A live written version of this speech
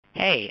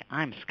Hey,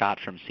 I'm Scott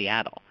from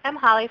Seattle. I'm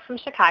Holly from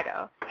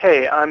Chicago.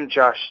 Hey, I'm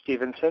Josh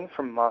Stevenson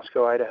from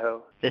Moscow,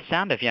 Idaho. The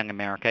Sound of Young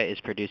America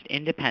is produced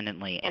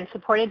independently and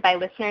supported by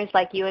listeners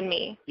like you and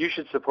me. You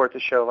should support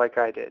the show like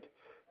I did.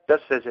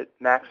 Just visit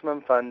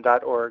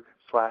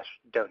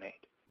MaximumFun.org/donate.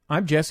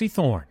 I'm Jesse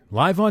Thorne,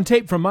 live on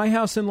tape from my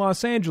house in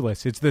Los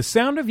Angeles. It's The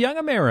Sound of Young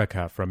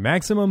America from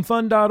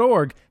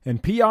MaximumFun.org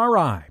and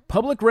PRI,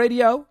 Public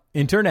Radio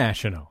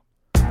International.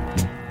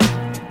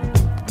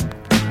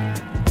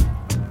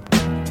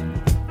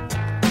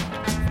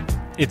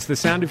 It's The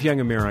Sound of Young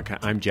America.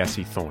 I'm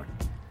Jesse Thorne.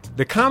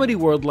 The comedy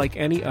world, like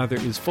any other,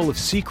 is full of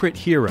secret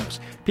heroes,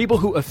 people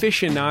who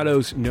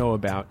aficionados know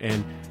about,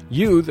 and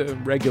you, the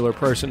regular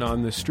person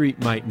on the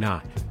street, might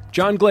not.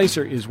 Jon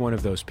Glaser is one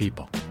of those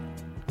people.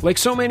 Like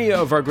so many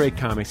of our great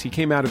comics, he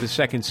came out of the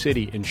Second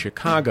City in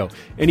Chicago,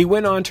 and he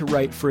went on to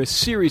write for a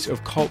series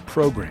of cult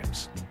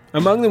programs.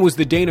 Among them was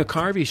The Dana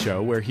Carvey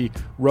Show, where he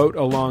wrote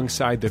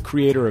alongside the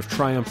creator of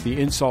Triumph the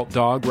Insult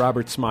Dog,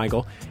 Robert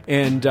Smigel,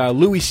 and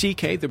Louis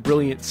C.K., the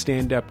brilliant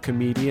stand-up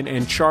comedian,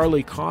 and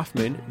Charlie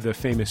Kaufman, the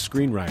famous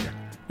screenwriter.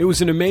 It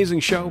was an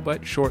amazing show,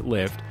 but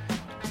short-lived.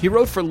 He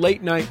wrote for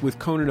Late Night with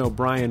Conan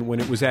O'Brien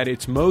when it was at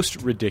its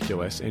most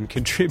ridiculous and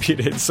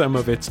contributed some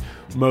of its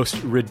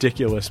most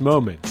ridiculous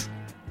moments.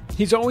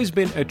 He's always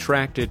been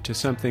attracted to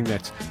something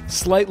that's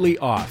slightly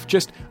off,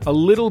 just a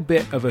little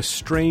bit of a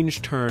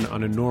strange turn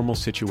on a normal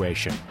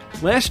situation.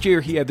 Last year,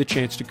 he had the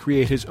chance to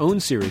create his own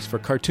series for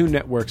Cartoon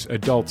Network's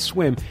Adult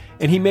Swim,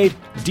 and he made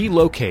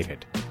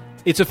Delocated.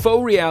 It's a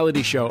faux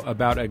reality show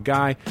about a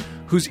guy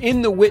who's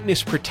in the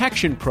witness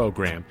protection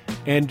program,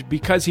 and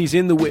because he's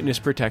in the witness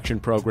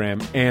protection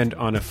program and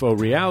on a faux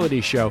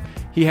reality show,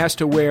 he has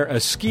to wear a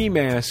ski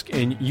mask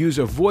and use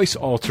a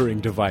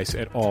voice-altering device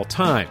at all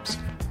times.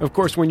 Of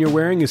course, when you're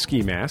wearing a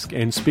ski mask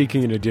and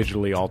speaking in a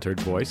digitally altered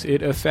voice,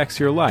 it affects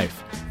your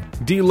life.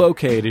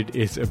 Delocated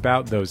is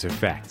about those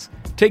effects.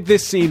 Take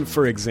this scene,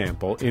 for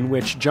example, in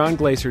which Jon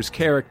Glaser's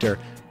character,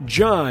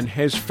 John,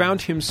 has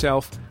found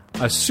himself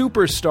a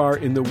superstar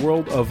in the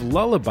world of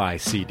lullaby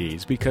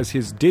CDs because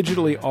his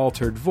digitally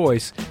altered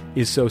voice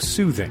is so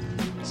soothing.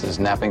 This is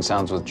Napping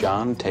Sounds with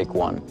John, take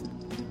one.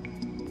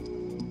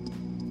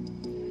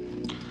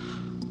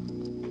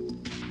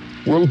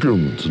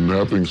 Welcome to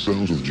Napping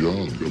Sounds with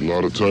John. Got a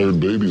lot of tired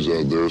babies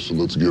out there, so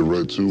let's get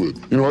right to it.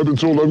 You know, I've been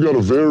told I've got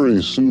a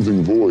very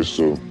soothing voice,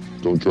 so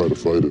don't try to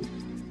fight it.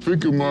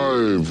 Think of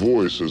my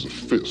voice as a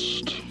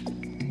fist.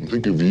 And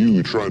think of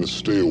you trying to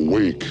stay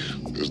awake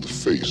as the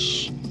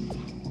face.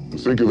 And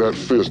think of that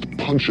fist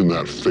punching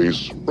that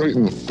face right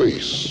in the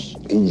face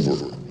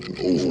over and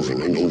over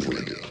and over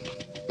again.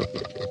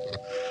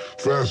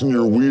 Fasten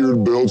your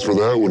weird belts for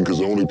that one, because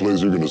the only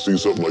place you're going to see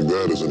something like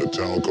that is in a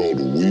town called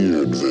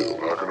Weirdville.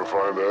 Not going to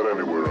find that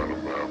anywhere on the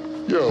map.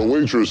 Yeah,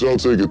 waitress, I'll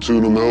take a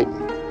tuna melt.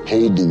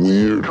 Hold the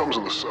weird. Comes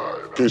on the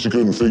side. In case you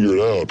couldn't figure it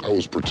out, I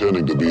was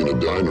pretending to be in a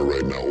diner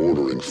right now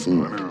ordering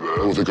food. I knew that.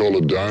 Know what they call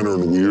a diner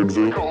in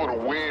Weirdville? They call it a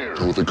weird.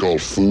 Know what they call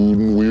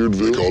food in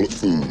Weirdville? They call it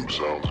food.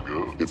 Sounds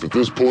good. If at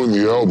this point in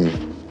the album,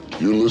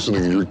 you're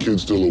listening and your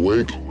kid's still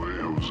awake,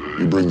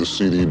 you bring the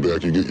CD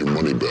back, you get your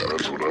money back.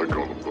 That's what I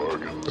call a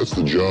bargain. That's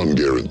the John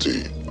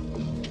guarantee.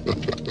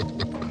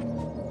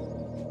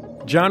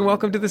 John,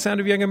 welcome to The Sound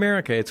of Young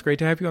America. It's great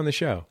to have you on the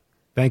show.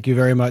 Thank you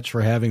very much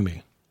for having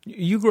me.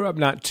 You grew up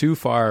not too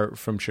far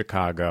from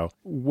Chicago.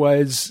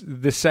 Was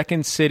the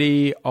Second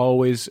City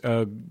always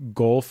a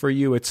goal for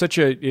you? It's such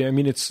a, I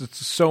mean, it's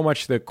so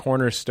much the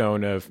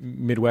cornerstone of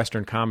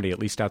Midwestern comedy, at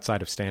least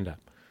outside of stand-up.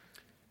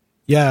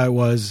 Yeah, it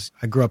was.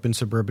 I grew up in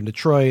suburban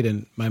Detroit,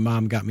 and my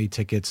mom got me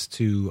tickets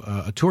to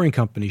a touring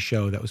company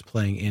show that was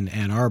playing in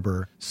Ann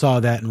Arbor.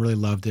 Saw that and really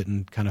loved it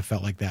and kind of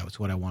felt like that was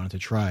what I wanted to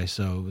try.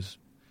 So it was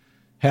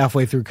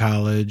halfway through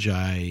college,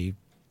 I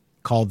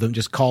called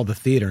the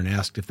theater and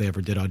asked if they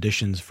ever did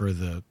auditions for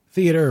the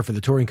theater or for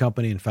the touring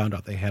company, and found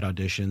out they had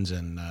auditions,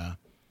 and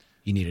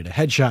you needed a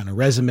headshot and a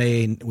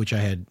resume, which I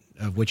had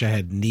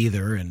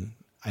neither. And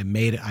I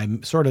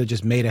sort of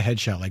just made a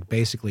headshot, like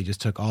basically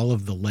just took all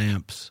of the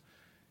lamps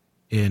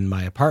in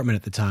my apartment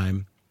at the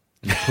time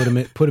and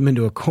put them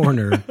into a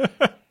corner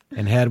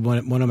and had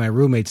one of my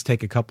roommates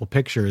take a couple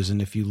pictures.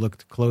 And if you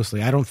looked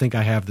closely, I don't think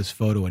I have this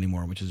photo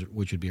anymore, which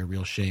would be a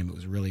real shame. It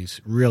was really,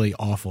 really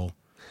awful.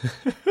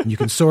 And you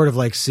can sort of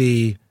like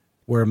see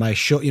where my I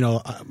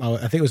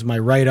think it was my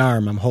right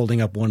arm. I'm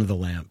holding up one of the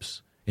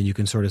lamps, and you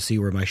can sort of see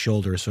where my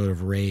shoulder is sort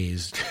of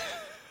raised,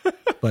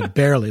 but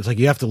barely. It's like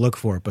you have to look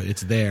for it, but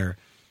it's there.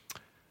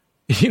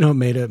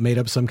 Made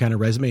up some kind of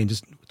resume and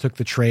just took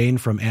the train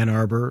from Ann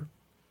Arbor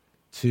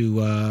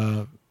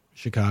to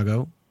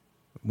Chicago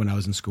when I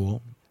was in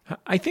school.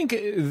 I think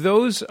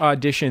those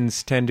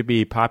auditions tend to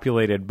be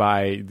populated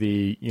by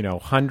the,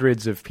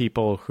 hundreds of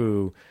people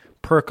who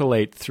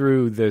percolate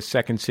through the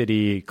Second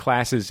City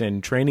classes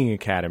and training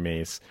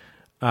academies.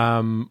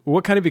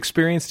 What kind of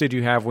experience did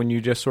you have when you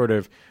just sort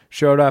of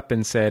showed up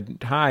and said,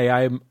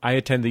 "Hi, I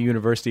attend the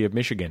University of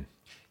Michigan"?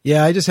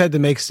 Yeah, I just had to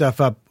make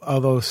stuff up.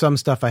 Although some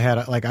stuff I had,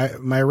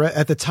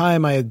 at the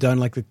time I had done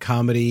like the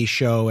comedy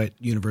show at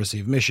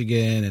University of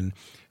Michigan, and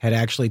had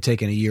actually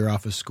taken a year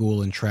off of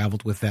school and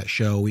traveled with that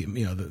show. We,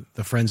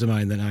 the friends of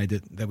mine that I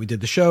did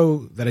the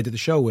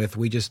show with,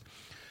 we just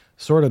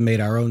sort of made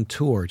our own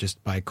tour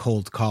just by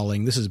cold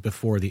calling. This is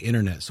before the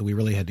internet, so we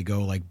really had to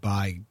go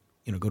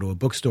go to a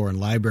bookstore and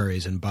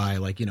libraries and buy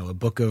a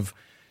book of,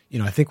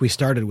 I think we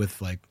started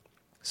with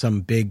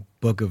some big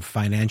book of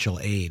financial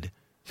aid.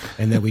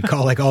 And then we'd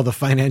call all the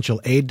financial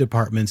aid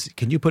departments.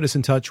 Can you put us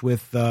in touch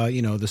with,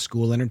 the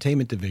school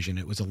entertainment division?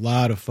 It was a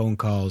lot of phone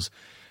calls,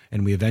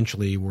 and we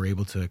eventually were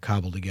able to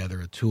cobble together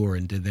a tour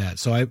and did that.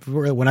 So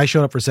when I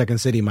showed up for Second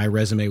City, my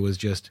resume was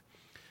just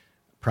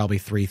probably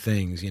 3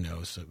 things,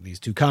 so these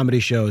 2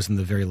 comedy shows and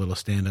the very little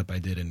stand-up I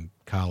did in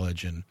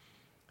college, and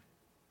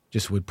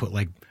just would put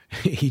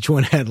each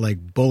one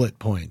had bullet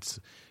points.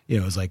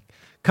 It was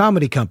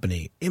comedy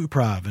company,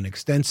 improv, an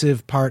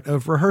extensive part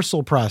of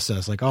rehearsal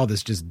process, all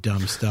this just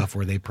dumb stuff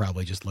where they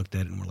probably just looked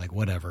at it and were like,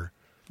 whatever.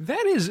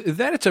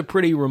 That's a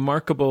pretty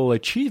remarkable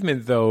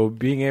achievement, though,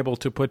 being able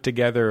to put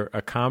together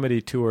a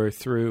comedy tour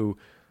through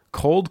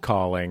cold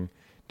calling.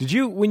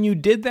 When you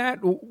did that,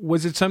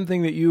 was it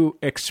something that you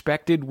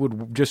expected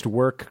would just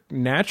work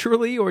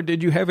naturally, or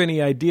did you have any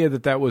idea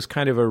that was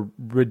kind of a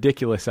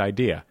ridiculous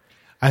idea?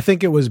 I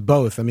think it was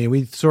both. I mean,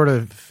 we sort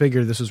of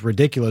figured this was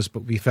ridiculous,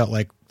 but we felt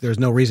like there's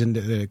no reason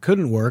that it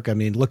couldn't work. I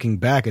mean, looking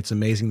back, it's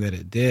amazing that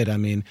it did. I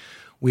mean,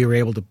 we were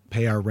able to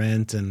pay our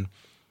rent, and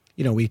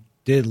we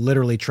did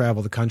literally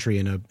travel the country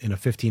in a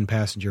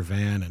 15-passenger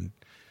van, and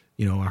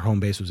our home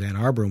base was Ann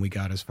Arbor, and we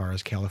got as far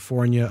as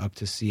California, up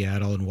to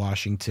Seattle and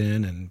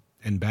Washington,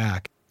 and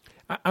back.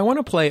 I want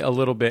to play a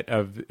little bit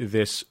of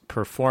this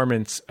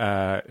performance,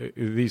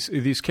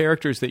 these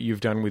characters that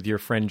you've done with your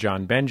friend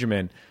John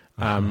Benjamin.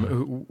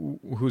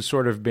 Who's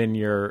sort of been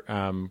your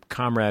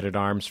comrade at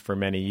arms for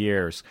many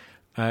years.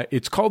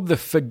 It's called the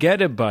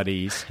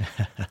Forget-A-Buddies,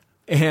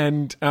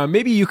 and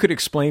maybe you could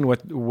explain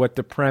what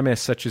the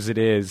premise, such as it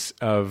is,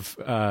 of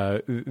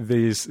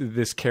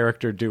this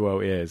character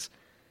duo is.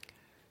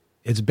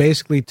 It's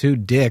basically 2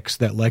 dicks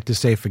that like to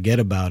say "forget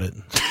about it,"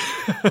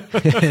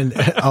 and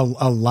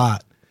a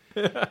lot,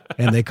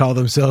 and they call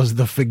themselves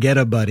the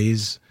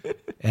Forget-A-Buddies.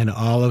 And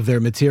all of their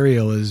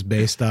material is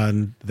based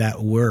on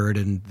that word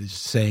and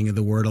saying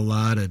the word a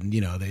lot. And,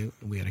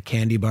 we had a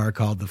candy bar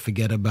called the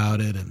Forget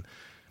About It. And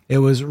it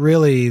was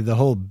really, the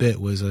whole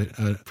bit was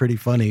a pretty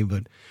funny,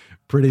 but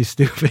pretty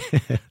stupid.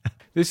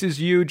 This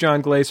is you,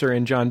 Jon Glaser,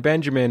 and Jon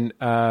Benjamin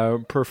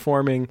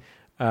performing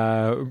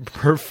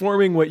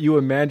what you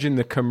imagine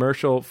the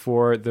commercial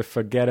for the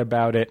Forget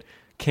About It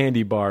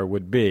candy bar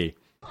would be.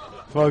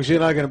 Folks, you're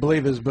not going to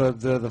believe this,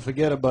 but the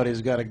Forget About It's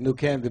got a new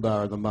candy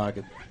bar on the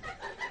market.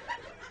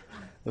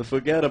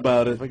 Forget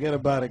About It. Forget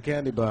About It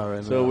candy bar.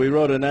 And, so we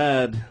wrote an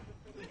ad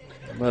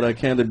about our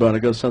candy bar. It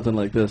goes something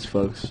like this,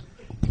 folks.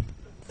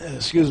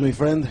 Excuse me,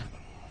 friend.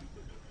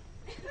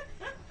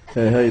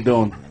 Hey, how you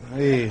doing?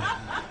 Hey,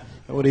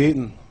 what are you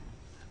eating?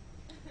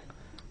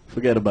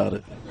 Forget about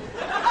it.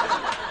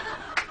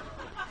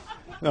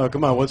 No,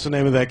 come on. What's the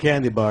name of that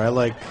candy bar? I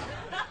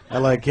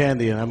like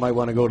candy, and I might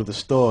want to go to the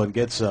store and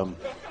get some.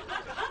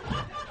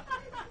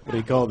 What do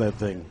you call that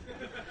thing?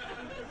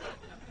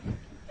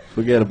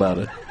 Forget about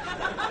it.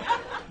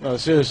 No,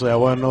 seriously, I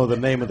want to know the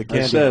name of the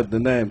candy. I said the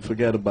name.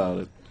 Forget about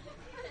it.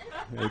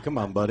 Hey, come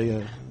on, buddy.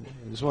 I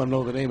just want to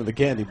know the name of the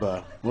candy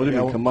bar. What do you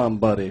mean, come on,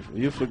 buddy?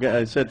 You forget.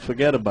 I said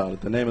forget about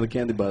it. The name of the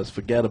candy bar is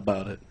Forget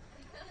About It.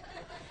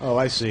 Oh,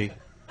 I see.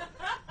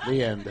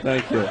 The end.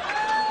 Thank you.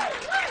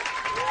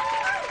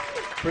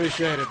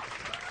 Appreciate it.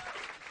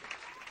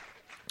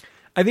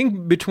 I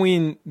think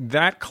between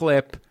that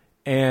clip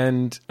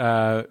and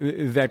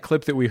that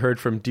clip that we heard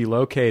from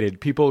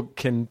Delocated, people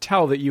can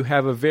tell that you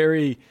have a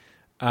very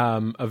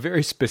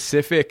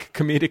specific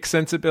comedic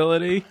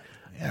sensibility.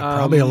 Yeah,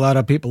 probably a lot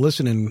of people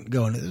listening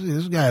going,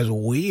 this guy's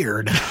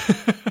weird.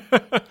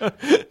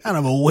 Kind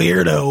of a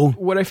weirdo.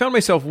 What I found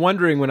myself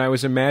wondering when I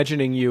was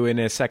imagining you in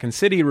a Second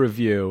City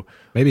review,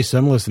 maybe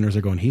some listeners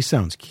are going, he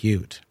sounds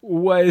cute,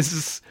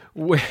 was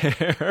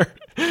where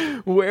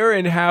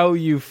and how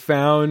you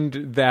found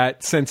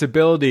that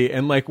sensibility,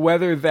 and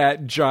whether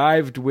that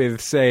jived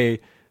with, say,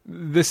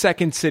 the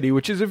Second City,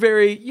 which is a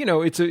very,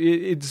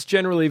 it's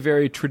generally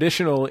very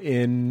traditional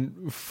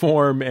in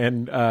form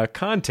and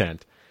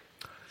content.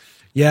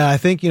 Yeah, I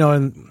think,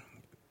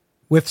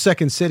 with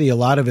Second City, a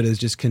lot of it is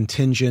just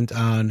contingent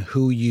on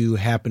who you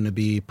happen to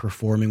be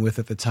performing with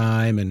at the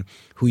time and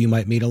who you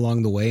might meet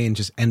along the way and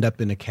just end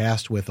up in a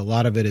cast with. A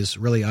lot of it is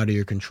really out of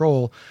your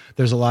control.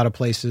 There's a lot of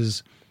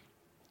places,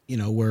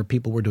 where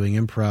people were doing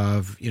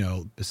improv,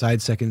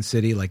 besides Second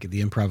City, like at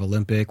the Improv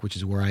Olympic, which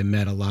is where I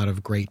met a lot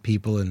of great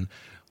people and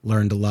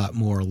learned a lot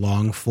more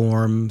long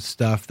form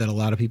stuff that a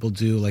lot of people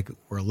do,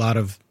 where a lot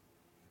of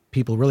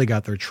people really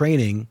got their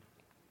training.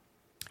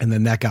 And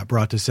then that got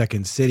brought to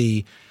Second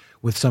City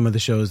with some of the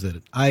shows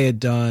that I had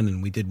done,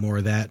 and we did more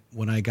of that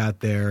when I got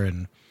there.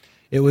 And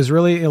it was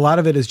really, a lot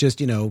of it is just,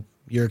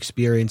 your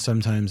experience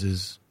sometimes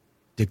is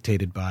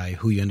dictated by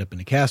who you end up in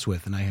a cast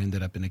with. And I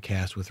ended up in a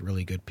cast with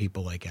really good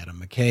people like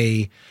Adam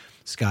McKay,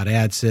 Scott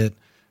Adsit,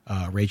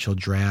 Rachel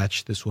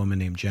Dratch, this woman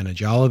named Jenna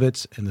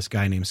Jolovitz, and this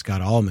guy named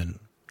Scott Allman.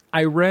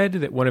 I read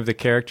that one of the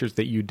characters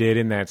that you did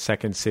in that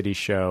Second City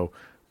show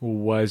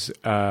was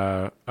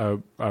a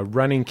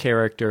running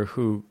character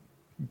who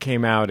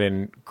came out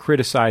and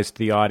criticized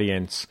the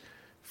audience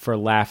for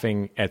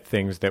laughing at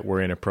things that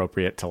were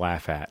inappropriate to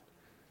laugh at.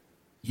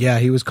 Yeah,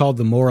 he was called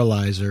the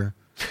Moralizer.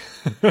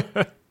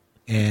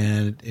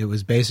 And it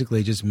was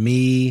basically just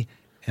me,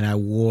 and I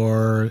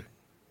wore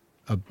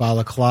a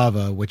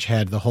balaclava, which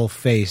had the whole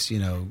face,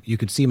 you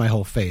could see my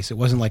whole face. It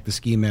wasn't like the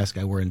ski mask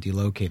I wore in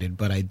Delocated,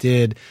 but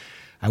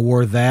I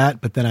wore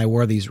that, but then I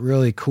wore these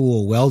really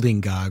cool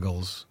welding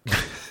goggles.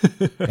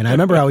 And I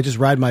remember I would just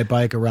ride my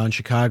bike around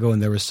Chicago,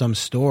 and there was some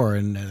store,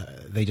 and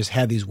they just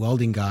had these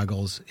welding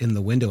goggles in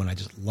the window, and I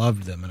just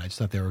loved them, and I just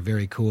thought they were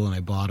very cool, and I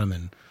bought them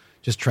and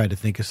just tried to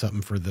think of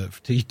something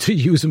to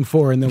use them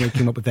for, and then we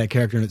came up with that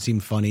character, and it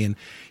seemed funny, and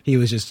he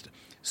was just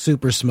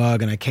super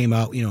smug, and I came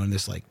out, in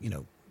this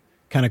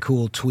kind of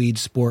cool tweed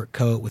sport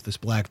coat with this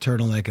black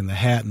turtleneck and the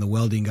hat and the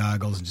welding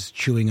goggles, and just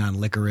chewing on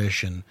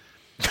licorice, and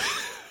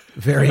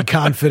very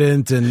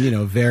confident, and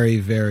very,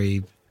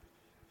 very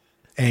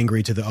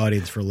angry to the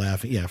audience for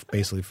laughing. Yeah,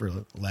 basically for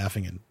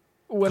laughing. And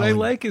what I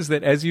like is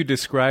that as you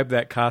describe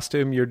that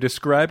costume, you're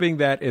describing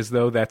that as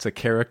though that's a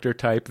character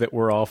type that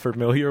we're all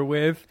familiar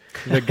with.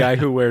 The guy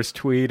who wears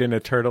tweed and a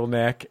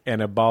turtleneck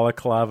and a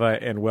balaclava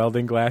and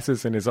welding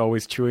glasses and is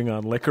always chewing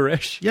on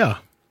licorice. Yeah,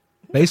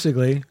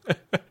 basically.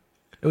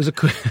 It was a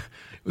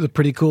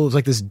pretty cool. It was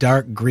like this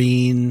dark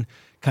green,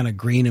 kind of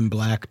green and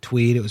black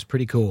tweed. It was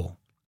pretty cool.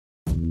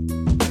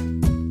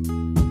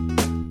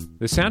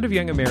 The Sound of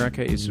Young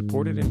America is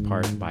supported in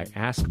part by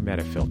Ask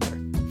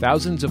Metafilter.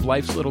 Thousands of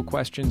life's little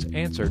questions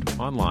answered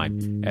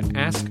online at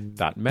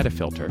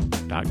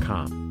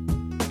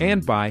ask.metafilter.com.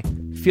 And by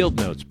Field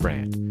Notes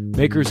brand,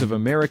 makers of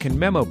American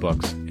memo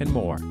books and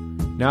more.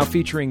 Now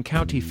featuring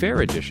county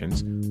fair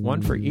editions,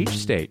 one for each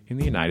state in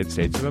the United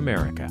States of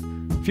America.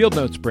 Field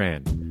Notes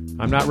brand.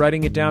 I'm not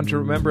writing it down to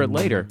remember it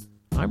later.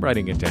 I'm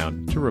writing it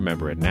down to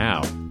remember it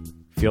now.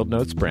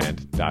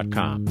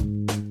 FieldNotesBrand.com.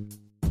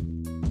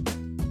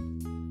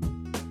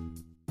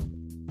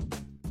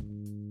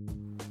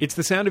 It's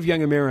the Sound of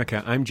Young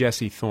America. I'm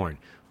Jesse Thorne.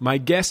 My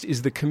guest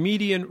is the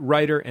comedian,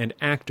 writer, and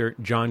actor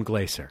Jon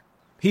Glaser.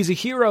 He's a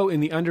hero in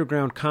the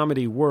underground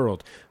comedy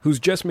world who's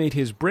just made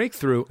his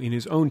breakthrough in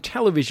his own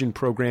television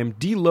program,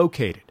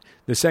 Delocated,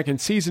 the second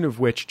season of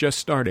which just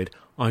started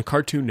on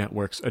Cartoon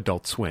Network's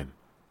Adult Swim.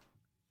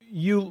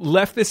 You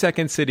left the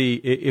Second City,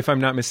 if I'm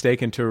not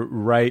mistaken, to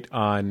write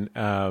on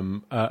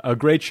a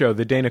great show,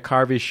 The Dana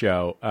Carvey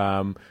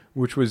Show,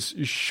 which was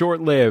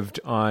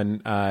short-lived on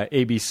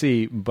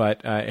ABC,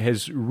 but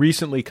has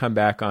recently come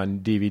back on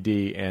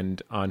DVD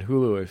and on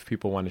Hulu if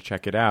people want to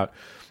check it out.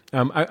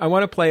 I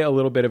want to play a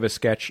little bit of a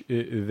sketch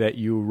that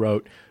you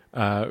wrote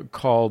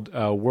called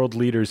World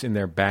Leaders in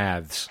Their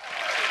Baths.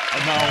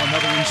 And now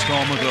another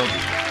installment of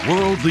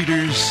World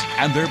Leaders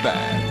and Their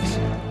Baths.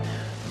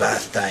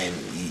 Bath time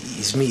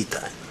is me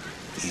time.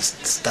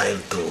 It's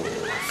time to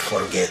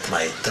forget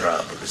my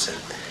troubles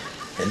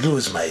and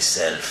lose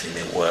myself in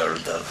a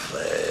world of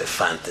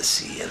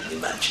fantasy and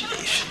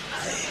imagination.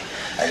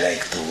 I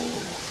like to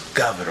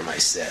cover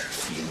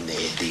myself in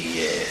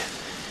the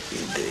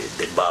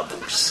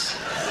bubbles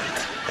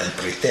and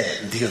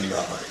pretend,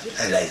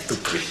 I like to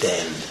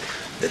pretend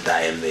that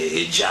I am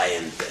a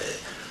giant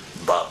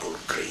bubble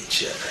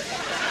creature.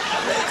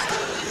 I like to,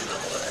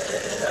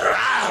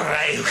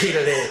 I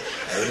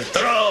will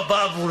throw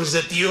bubbles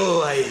at you.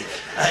 I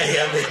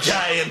am a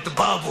giant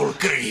bubble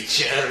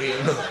creature,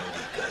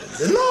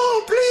 Because,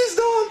 no, please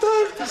don't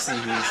hurt me.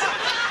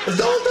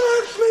 Don't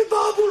hurt me,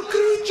 bubble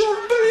creature,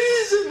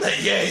 please.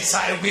 Yes,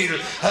 I will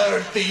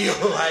hurt you.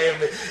 I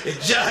am a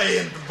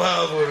giant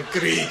bubble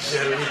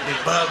creature with the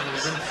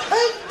bubbles and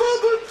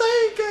bubble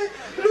tank.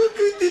 Look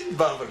at it,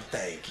 bubble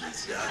tank.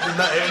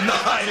 No,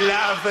 I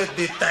laugh at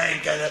the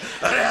tank.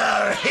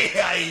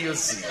 You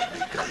see,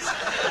 because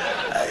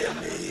I am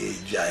a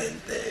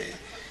giant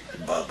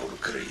bubble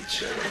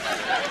creature.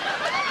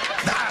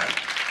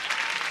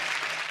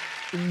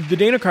 The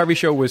Dana Carvey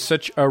Show was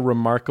such a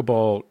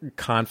remarkable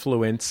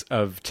confluence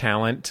of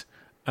talent,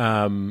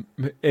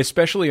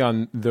 especially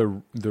on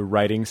the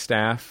writing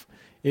staff.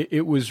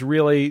 It was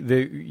really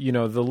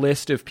the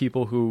list of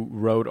people who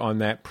wrote on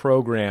that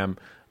program.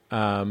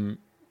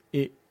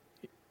 It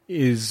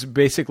is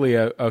basically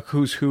a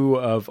who's who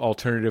of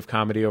alternative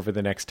comedy over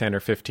the next 10 or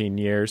 15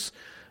 years.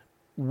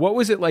 What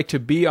was it like to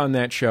be on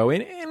that show?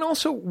 And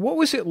also, what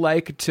was it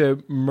like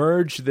to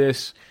merge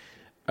this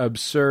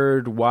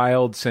absurd,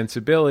 wild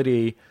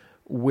sensibility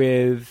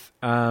with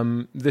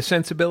the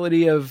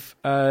sensibility of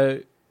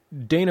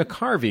Dana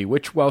Carvey,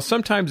 which, while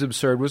sometimes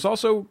absurd, was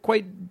also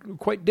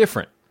quite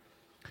different?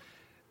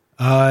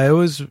 It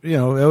was,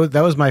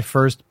 that was my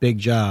first big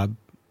job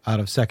out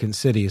of Second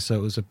City, so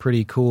it was a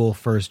pretty cool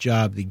first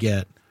job to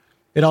get.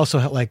 It also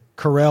had, like,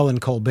 Carell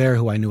and Colbert,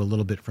 who I knew a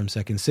little bit from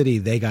Second City,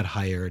 they got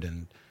hired,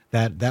 and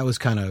that was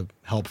kind of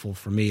helpful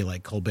for me.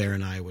 Like, Colbert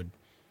and I would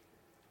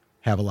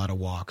have a lot of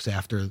walks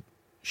after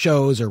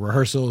shows or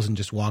rehearsals and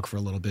just walk for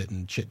a little bit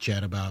and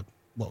chit-chat about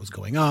what was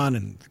going on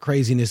and the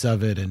craziness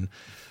of it. And,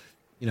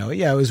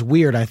 it was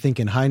weird. I think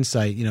in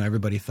hindsight,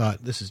 everybody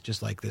thought this is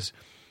just like this,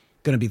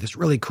 going to be this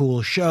really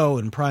cool show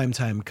and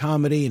primetime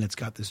comedy, and it's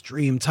got this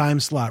dream time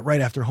slot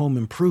right after Home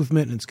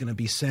Improvement, and it's going to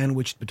be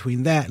sandwiched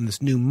between that and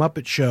this new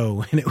Muppet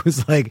show. And it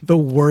was like the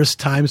worst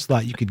time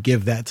slot you could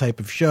give that type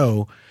of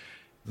show.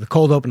 The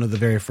cold open of the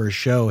very first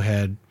show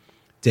had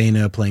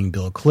Dana playing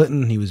Bill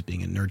Clinton. He was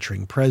being a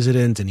nurturing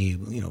president, and he,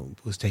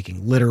 was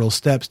taking literal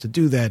steps to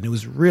do that. And it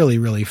was really,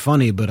 really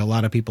funny. But a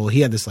lot of people,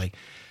 he had this like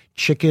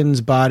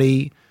chicken's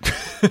body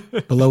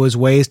below his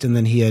waist, and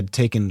then he had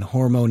taken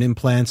hormone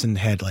implants and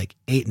had like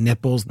 8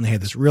 nipples, and they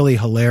had this really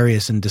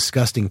hilarious and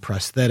disgusting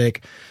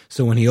prosthetic.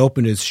 So when he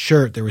opened his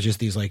shirt, there was just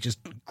these like just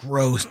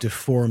gross,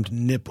 deformed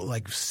nipple,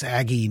 like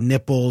saggy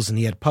nipples, and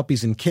he had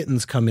puppies and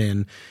kittens come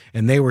in,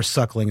 and they were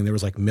suckling, and there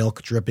was like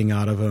milk dripping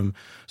out of them.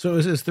 So it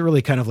was just the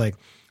really kind of like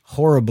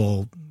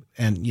horrible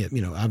and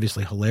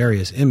obviously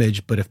hilarious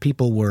image. But if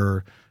people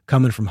were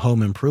coming from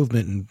Home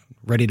Improvement and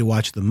ready to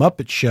watch the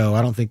Muppet Show,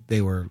 I don't think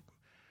they were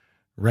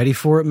ready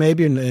for it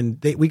maybe.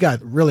 And we got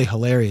really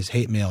hilarious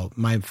hate mail.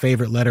 My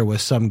favorite letter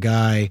was some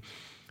guy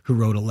who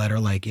wrote a letter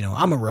like,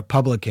 I'm a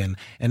Republican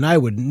and I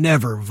would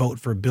never vote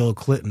for Bill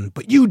Clinton,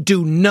 but you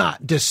do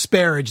not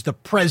disparage the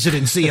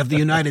presidency of the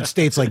United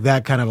States, like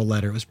that kind of a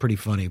letter. It was pretty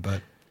funny.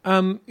 But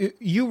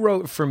you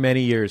wrote for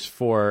many years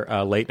for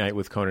Late Night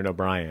with Conan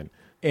O'Brien.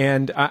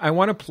 And I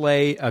want to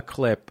play a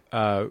clip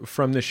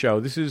from the show.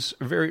 This is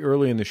very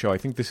early in the show. I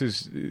think this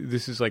is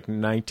like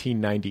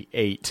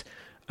 1998.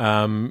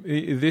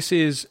 This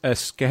is a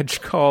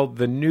sketch called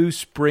The New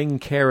Spring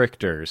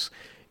Characters,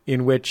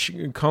 in which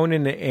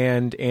Conan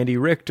and Andy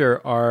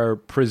Richter are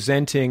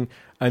presenting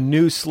a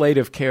new slate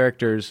of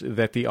characters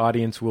that the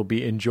audience will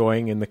be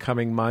enjoying in the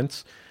coming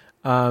months.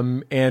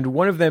 And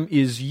one of them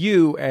is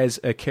you as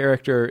a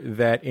character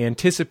that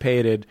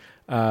anticipated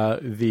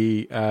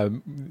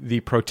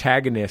the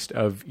protagonist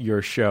of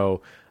your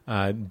show,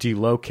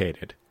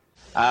 Delocated.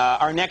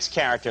 Our next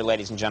character,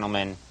 ladies and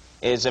gentlemen,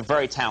 is a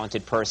very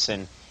talented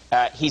person.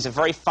 He's a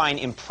very fine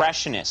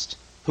impressionist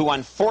who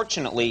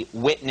unfortunately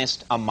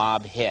witnessed a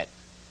mob hit.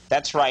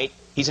 That's right.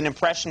 He's an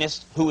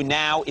impressionist who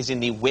now is in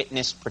the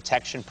Witness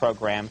Protection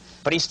Program,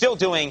 but he's still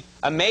doing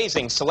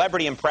amazing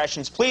celebrity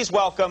impressions. Please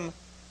welcome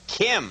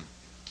Kim.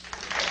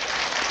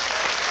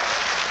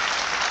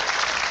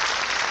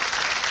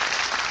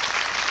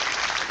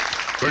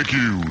 Thank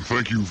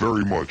you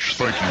very much.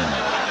 Thank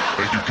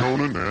you,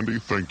 Conan, Andy,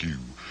 thank you.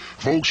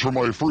 Folks, for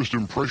my first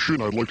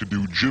impression, I'd like to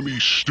do Jimmy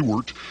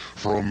Stewart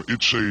from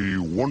It's a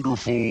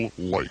Wonderful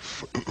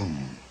Life.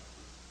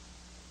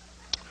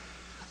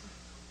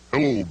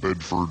 Hello,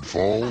 Bedford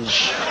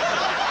Falls.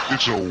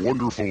 It's a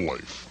wonderful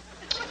life.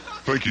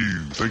 Thank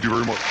you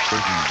very much.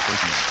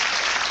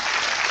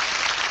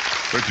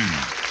 Thank you.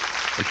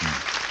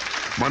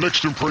 My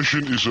next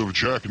impression is of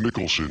Jack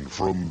Nicholson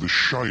from The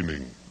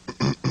Shining.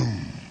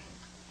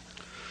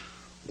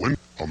 When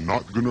I'm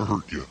not gonna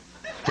hurt you.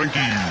 Thank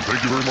you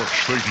very much,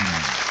 thank you.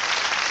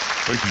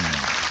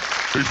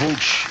 Hey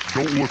folks,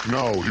 don't look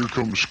now, here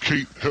comes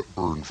Kate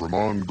Hepburn from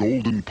On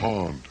Golden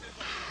Pond.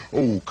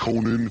 Oh,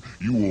 Conan,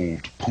 you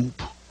old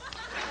poop.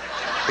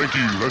 Thank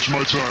you, that's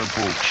my time,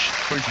 folks,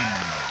 thank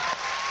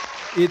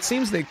you. It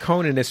seems that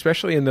Conan,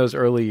 especially in those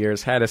early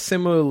years, had a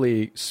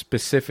similarly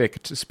specific,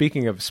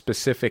 speaking of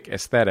specific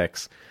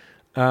aesthetics,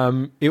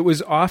 it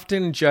was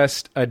often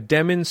just a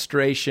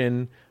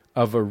demonstration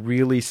of a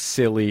really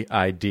silly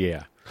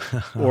idea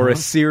or a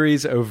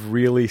series of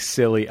really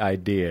silly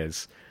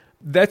ideas.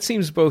 That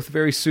seems both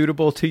very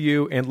suitable to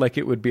you and like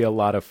it would be a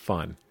lot of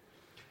fun.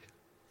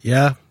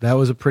 Yeah, that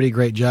was a pretty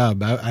great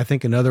job. I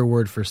think another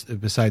word for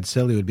besides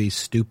silly would be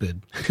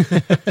stupid.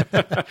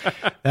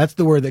 That's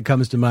the word that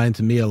comes to mind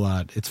to me a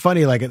lot. It's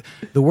funny, like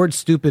the word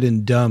stupid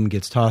and dumb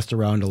gets tossed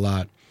around a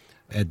lot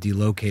at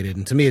Delocated,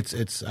 and to me,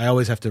 it's. I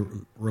always have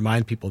to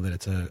remind people that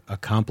it's a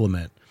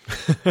compliment.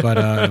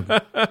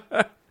 But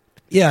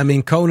yeah, I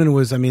mean, Conan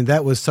was. I mean,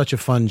 that was such a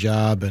fun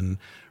job, and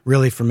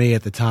really for me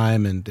at the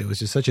time, and it was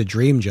just such a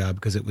dream job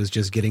because it was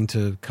just getting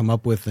to come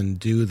up with and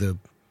do the,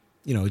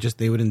 just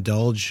they would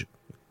indulge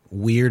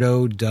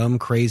weirdo, dumb,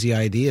 crazy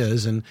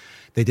ideas, and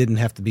they didn't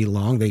have to be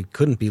long. They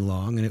couldn't be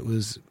long, and it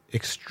was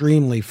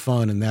extremely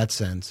fun in that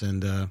sense,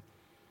 and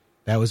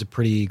that was a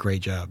pretty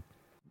great job.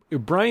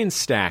 Brian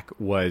Stack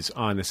was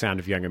on The Sound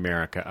of Young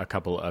America a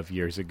couple of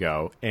years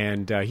ago,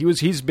 and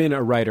he's been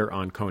a writer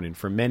on Conan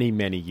for many,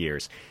 many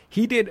years.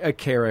 He did a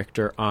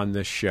character on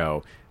the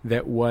show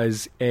that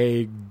was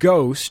a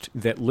ghost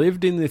that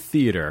lived in the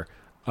theater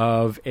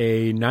of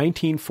a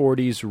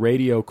 1940s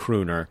radio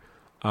crooner,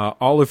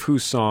 all of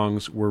whose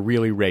songs were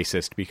really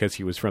racist because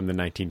he was from the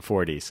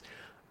 1940s.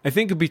 I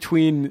think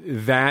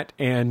between that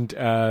and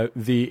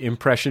the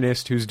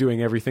impressionist who's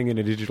doing everything in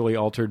a digitally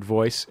altered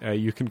voice,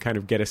 you can kind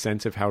of get a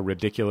sense of how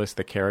ridiculous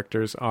the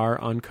characters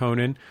are on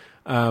Conan.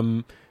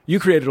 You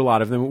created a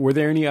lot of them. Were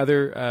there any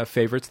other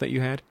favorites that you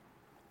had?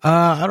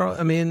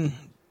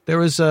 There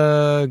was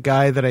a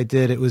guy that I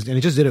did. And I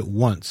just did it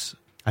once.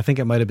 I think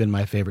it might have been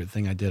my favorite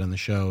thing I did on the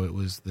show. It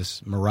was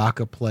this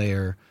maraca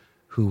player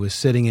who was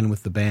sitting in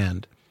with the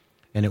band.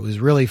 And it was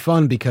really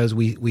fun because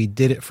we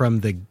did it from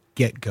the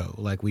get-go.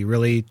 Like, we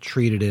really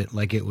treated it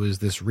like it was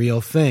this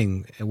real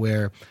thing,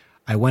 where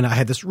I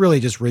had this really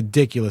just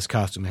ridiculous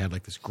costume. I had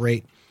like this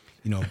great,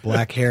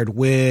 black-haired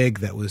wig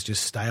that was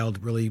just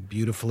styled really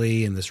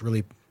beautifully, and this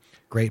really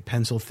great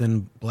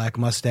pencil-thin black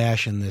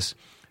mustache, and this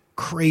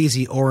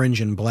crazy orange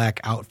and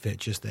black outfit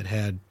just that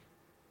had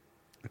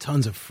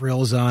tons of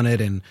frills on it,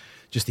 and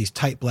just these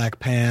tight black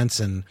pants,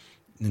 and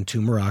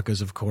 2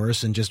 maracas, of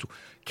course, and just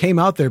came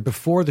out there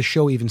before the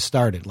show even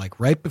started. Like,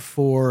 right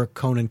before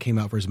Conan came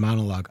out for his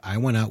monologue, I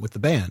went out with the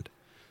band.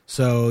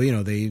 So,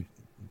 the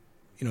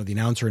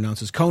announcer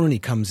announces Conan, he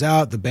comes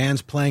out, the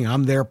band's playing,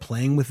 I'm there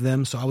playing with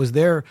them. So I was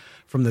there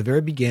from the very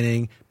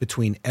beginning.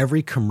 Between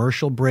every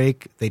commercial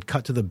break, they'd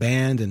cut to the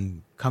band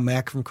and come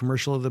back from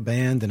commercial of the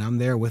band, and I'm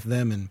there with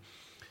them. And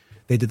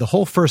they did the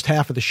whole first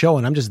half of the show,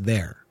 and I'm just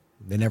there.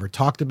 They never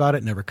talked about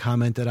it, never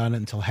commented on it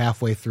until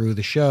halfway through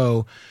the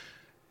show.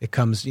 It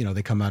comes,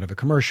 they come out of a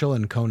commercial,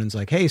 and Conan's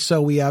like, hey,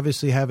 so we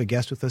obviously have a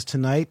guest with us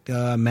tonight.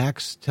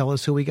 Max, tell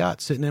us who we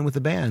got sitting in with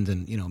the band.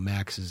 And,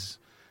 Max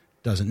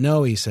doesn't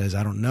know. He says,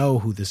 I don't know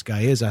who this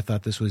guy is. I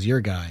thought this was your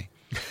guy.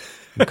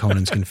 And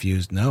Conan's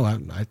confused. No,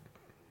 I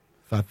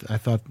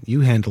thought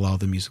you handle all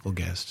the musical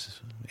guests.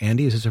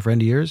 Andy, is this a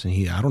friend of yours?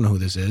 And I don't know who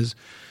this is.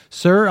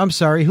 Sir, I'm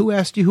sorry. Who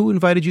asked you? Who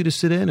invited you to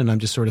sit in? And I'm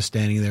just sort of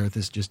standing there with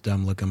this just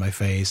dumb look on my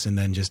face, and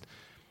then just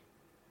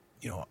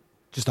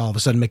all of a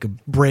sudden make a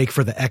break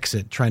for the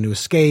exit, trying to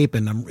escape,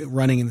 and I'm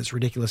running in this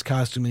ridiculous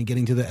costume and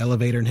getting to the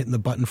elevator and hitting the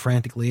button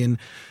frantically and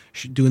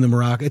doing the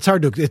maraca.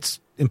 It's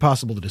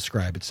impossible to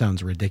describe. It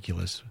sounds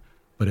ridiculous,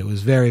 but it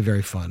was very,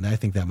 very fun. I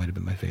think that might have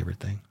been my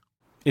favorite thing.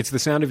 It's The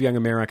Sound of Young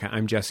America.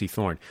 I'm Jesse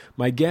Thorne.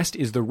 My guest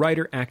is the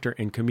writer, actor,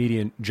 and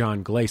comedian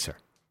Jon Glaser.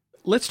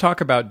 Let's talk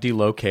about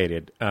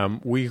Delocated.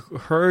 We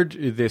heard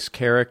this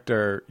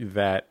character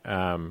that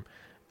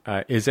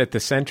is at the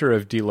center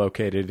of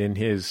Delocated in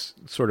his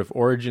sort of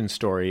origin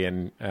story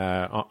and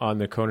on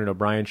the Conan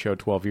O'Brien show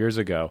 12 years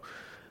ago.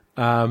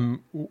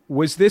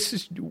 Was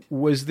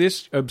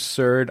this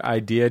absurd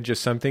idea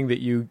just something that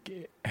you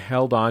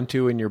held on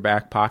to in your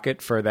back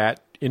pocket for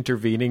that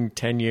intervening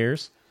 10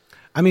 years?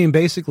 I mean,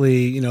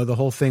 basically, the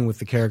whole thing with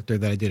the character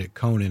that I did at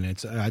Conan,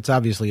 it's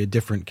obviously a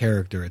different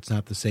character. It's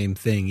not the same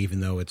thing, even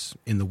though it's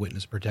in the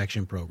witness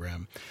protection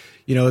program.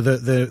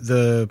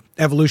 The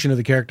evolution of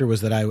the character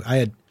was that I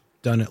had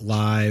done it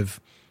live,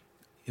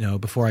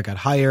 before I got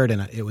hired,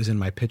 and it was in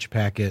my pitch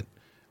packet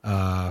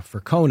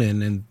for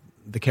Conan, and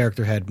the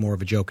character had more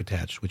of a joke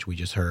attached, which we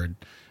just heard,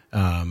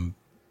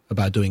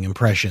 about doing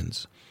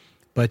impressions.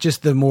 But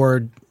just the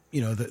more,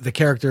 the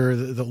character,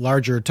 the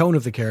larger tone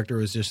of the character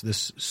was just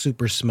this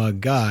super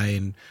smug guy,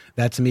 and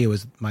that to me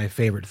was my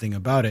favorite thing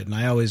about it. And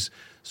I always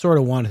sort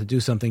of wanted to do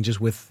something just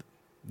with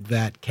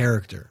that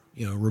character,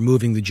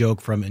 removing the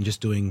joke from it and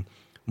just doing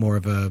more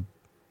of a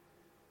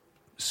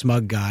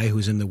smug guy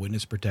who's in the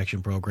witness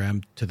protection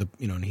program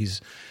and he's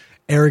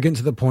arrogant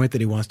to the point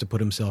that he wants to put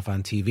himself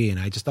on TV. And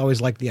I just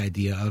always liked the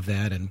idea of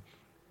that. And,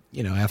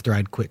 after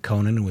I'd quit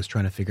Conan and was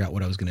trying to figure out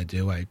what I was going to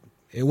do,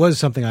 it was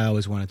something I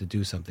always wanted to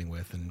do something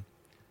with. And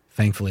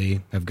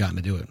thankfully I've gotten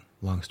to do it,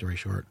 long story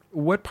short.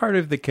 What part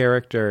of the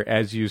character,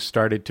 as you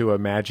started to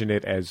imagine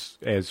it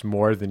as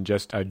more than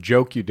just a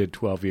joke you did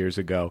 12 years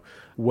ago,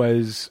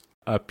 was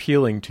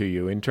appealing to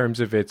you in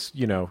terms of its,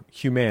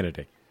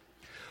 humanity?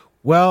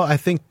 Well, I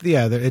think,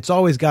 it's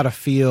always got to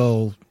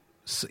feel,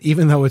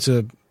 even though it's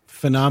a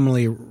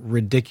phenomenally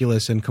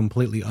ridiculous and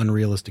completely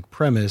unrealistic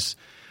premise,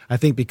 I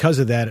think because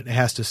of that, it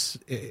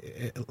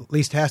at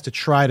least has to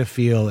try to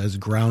feel as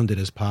grounded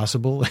as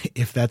possible,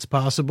 if that's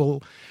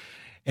possible.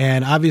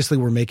 And obviously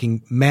we're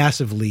making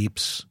massive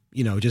leaps,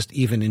 just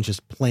even in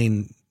just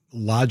plain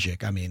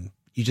logic. I mean,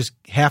 you just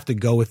have to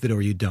go with it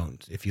or you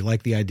don't. If you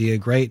like the idea,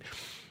 great.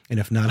 And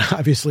if not,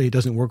 obviously it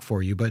doesn't work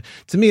for you. But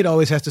to me, it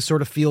always has to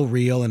sort of feel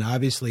real. And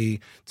obviously,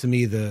 to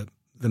me, the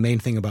main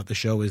thing about the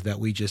show is that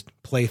we just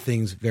play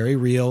things very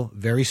real,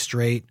 very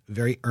straight,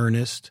 very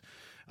earnest.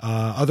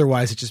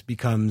 Otherwise, it just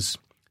becomes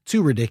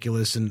too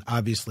ridiculous. And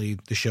obviously,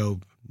 the show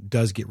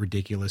does get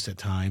ridiculous at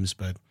times.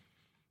 But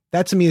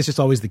that, to me, is just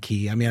always the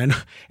key. I mean, I know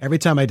every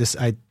time I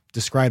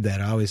describe that,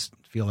 I always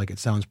feel like it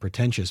sounds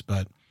pretentious.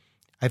 But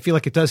I feel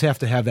like it does have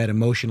to have that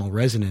emotional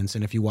resonance.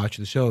 And if you watch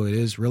the show, it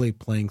is really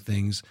playing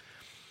things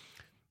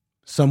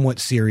somewhat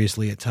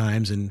seriously at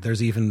times. And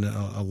there's even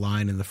a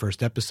line in the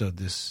first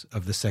episode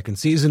of the second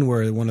season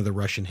where one of the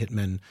Russian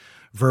hitmen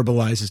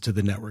verbalizes to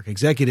the network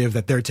executive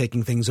that they're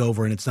taking things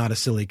over and it's not a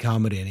silly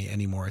comedy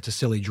anymore. It's a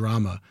silly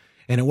drama.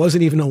 And it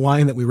wasn't even a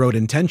line that we wrote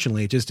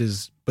intentionally. It just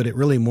is, but it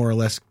really more or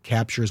less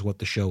captures what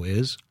the show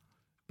is.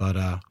 But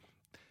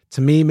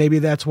to me, maybe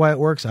that's why it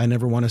works. I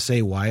never want to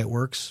say why it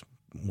works.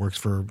 It works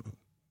for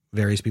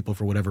various people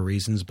for whatever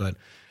reasons, but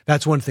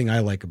that's one thing I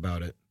like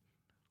about it.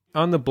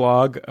 On the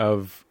blog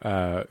of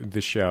the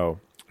show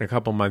a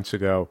couple months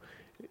ago,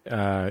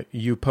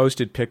 you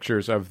posted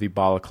pictures of the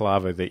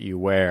balaclava that you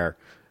wear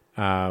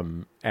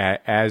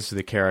as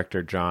the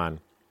character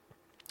John.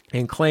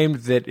 and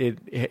claimed that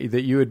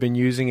that you had been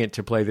using it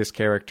to play this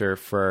character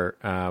for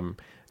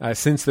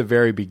since the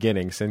very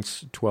beginning,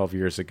 since 12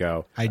 years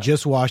ago. I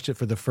just watched it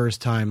for the first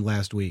time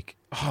last week.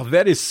 Oh,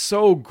 that is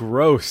so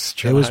gross,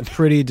 John. It was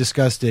pretty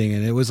disgusting,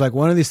 and it was like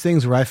one of these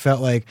things where I felt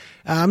like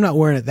I'm not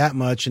wearing it that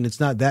much, and it's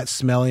not that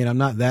smelly, and I'm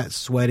not that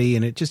sweaty,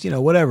 and it just,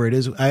 whatever it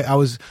is. I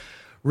was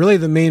really,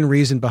 the main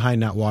reason behind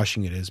not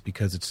washing it is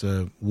because it's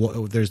a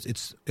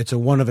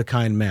one of a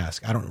kind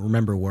mask. I don't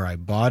remember where I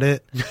bought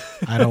it.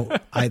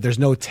 There's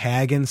no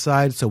tag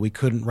inside, so we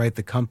couldn't write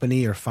the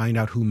company or find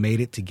out who made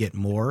it to get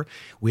more.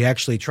 We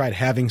actually tried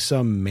having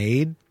some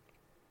made,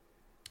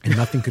 and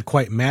nothing could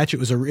quite match.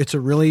 It's a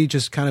really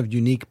just kind of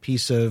unique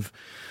piece of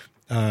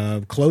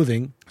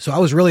clothing. So I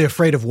was really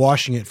afraid of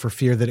washing it for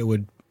fear that it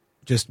would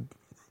just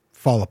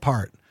fall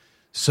apart.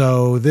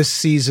 So this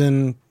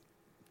season,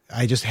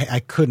 I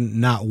couldn't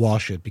not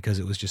wash it because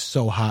it was just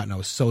so hot and I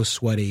was so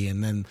sweaty.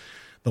 And then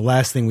the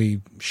last thing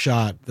we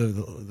shot,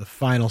 the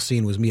final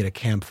scene was me at a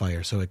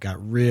campfire, so it got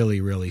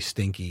really, really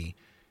stinky.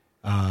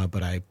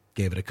 But I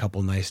gave it a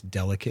couple nice,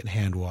 delicate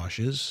hand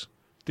washes.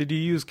 Did you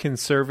use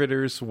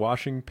Conservator's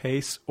washing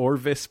paste,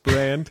 Orvis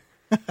brand?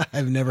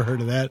 I've never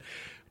heard of that.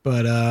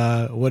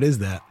 But what is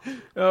that?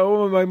 Oh,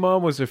 well, my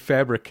mom was a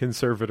fabric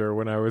conservator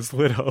when I was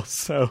little,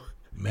 so...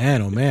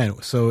 Man, oh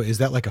man! So is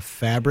that like a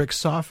fabric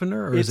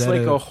softener, or it's is that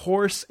like a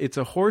horse? It's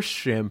a horse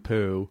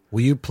shampoo.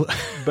 Will you?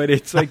 But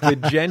it's like the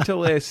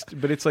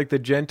gentlest. But it's like the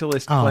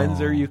gentlest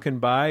cleanser you can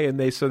buy, and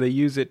they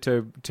use it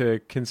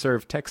to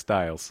conserve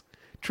textiles.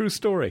 True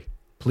story.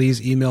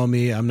 Please email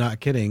me. I'm not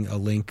kidding. A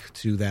link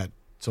to that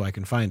so I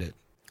can find it.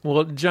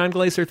 Well, Jon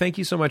Glaser, thank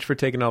you so much for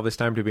taking all this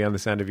time to be on The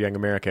Sound of Young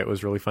America. It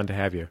was really fun to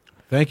have you.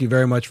 Thank you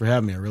very much for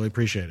having me. I really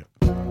appreciate it.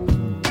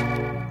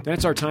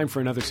 That's our time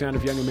for another Sound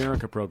of Young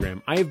America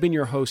program. I have been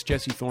your host,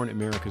 Jesse Thorne,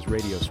 America's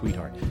radio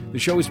sweetheart. The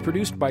show is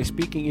produced by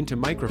Speaking Into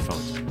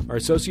Microphones. Our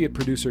associate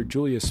producer,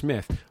 Julia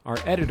Smith. Our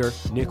editor,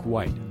 Nick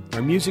White.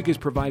 Our music is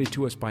provided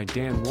to us by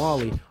Dan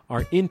Wally.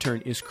 Our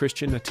intern is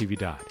Christian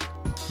Natividad.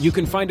 You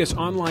can find us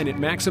online at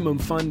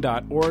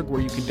MaximumFun.org,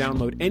 where you can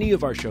download any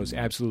of our shows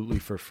absolutely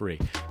for free.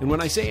 And when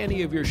I say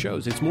any of your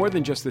shows, it's more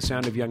than just The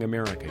Sound of Young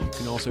America. You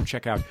can also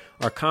check out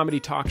our comedy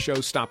talk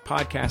show, Stop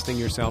Podcasting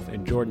Yourself,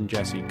 and Jordan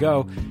Jesse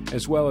Go,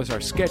 as well as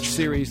our sketch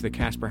series, the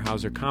Casper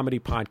Hauser Comedy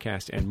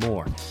Podcast, and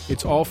more.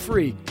 It's all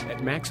free at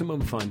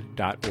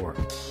MaximumFun.org.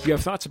 If you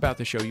have thoughts about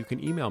the show, you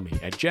can email me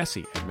at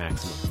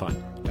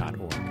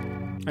jesse@MaximumFun.org.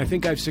 I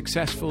think I've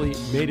successfully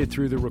made it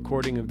through the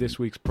recording of this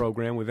week's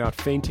program without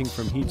fainting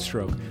from heat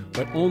stroke,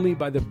 but only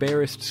by the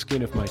barest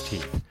skin of my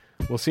teeth.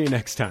 We'll see you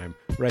next time,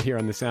 right here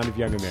on The Sound of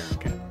Young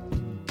America.